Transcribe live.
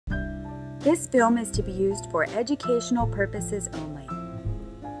This film is to be used for educational purposes only.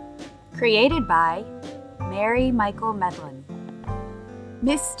 Created by Mary Michael Medlin.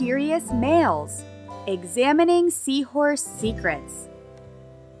 Mysterious Males, Examining Seahorse Secrets.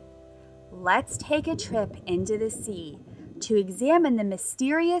 Let's take a trip into the sea to examine the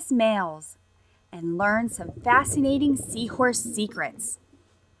mysterious males and learn some fascinating seahorse secrets.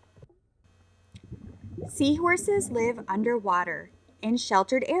 Seahorses live underwater in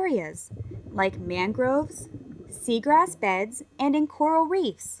sheltered areas like mangroves, seagrass beds, and in coral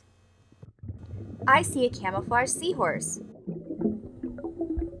reefs. I see a camouflaged seahorse.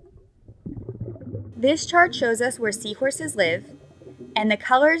 This chart shows us where seahorses live and the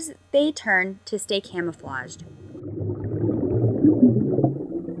colors they turn to stay camouflaged.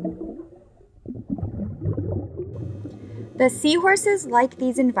 The seahorses like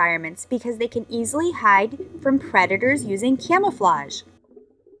these environments because they can easily hide from predators using camouflage.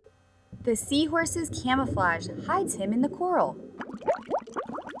 The seahorse's camouflage hides him in the coral.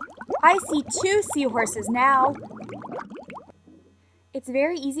 I see 2 seahorses now. It's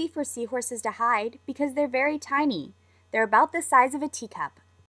very easy for seahorses to hide because they're very tiny. They're about the size of a teacup.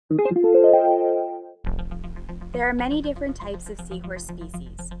 There are many different types of seahorse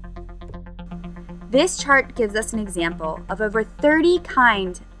species. This chart gives us an example of over 30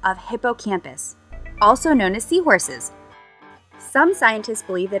 kinds of hippocampus, also known as seahorses. Some scientists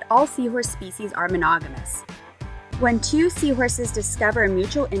believe that all seahorse species are monogamous. When 2 seahorses discover a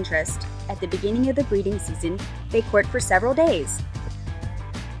mutual interest at the beginning of the breeding season, they court for several days.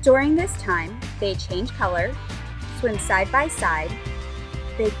 During this time, they change color, swim side by side,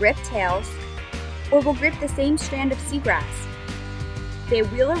 they grip tails, or will grip the same strand of seagrass. They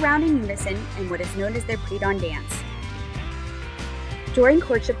wheel around in unison in what is known as their pre-dawn dance. During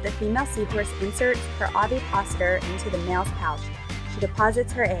courtship, the female seahorse inserts her ovipositor into the male's pouch. She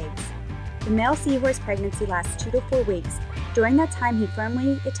deposits her eggs. The male seahorse pregnancy lasts 2 to 4 weeks. During that time, he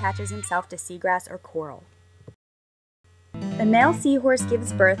firmly attaches himself to seagrass or coral. The male seahorse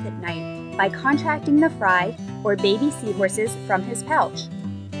gives birth at night by contracting the fry or baby seahorses from his pouch.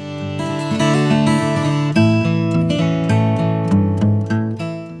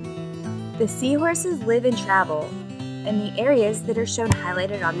 The seahorses live and travel in the areas that are shown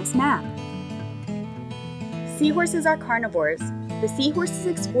highlighted on this map. Seahorses are carnivores. The seahorses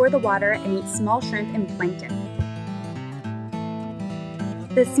explore the water and eat small shrimp and plankton.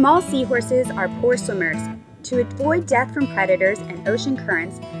 The small seahorses are poor swimmers. To avoid death from predators and ocean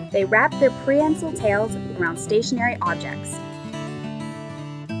currents, they wrap their prehensile tails around stationary objects.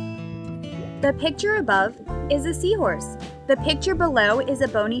 The picture above is a seahorse. The picture below is a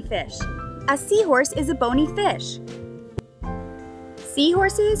bony fish. A seahorse is a bony fish.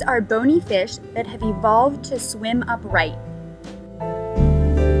 Seahorses are bony fish that have evolved to swim upright.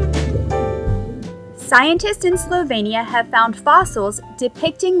 Scientists in Slovenia have found fossils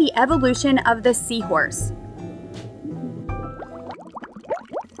depicting the evolution of the seahorse.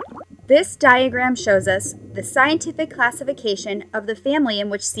 This diagram shows us the scientific classification of the family in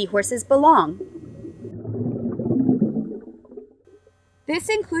which seahorses belong. This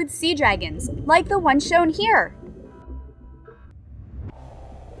includes sea dragons, like the one shown here.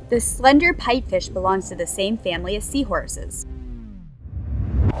 The slender pipefish belongs to the same family as seahorses.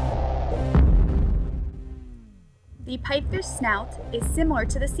 The pipefish snout is similar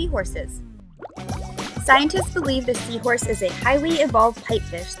to the seahorses. Scientists believe the seahorse is a highly evolved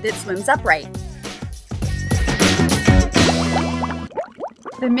pipefish that swims upright.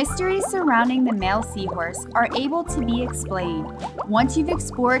 The mysteries surrounding the male seahorse are able to be explained once you've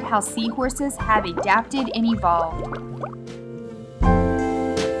explored how seahorses have adapted and evolved.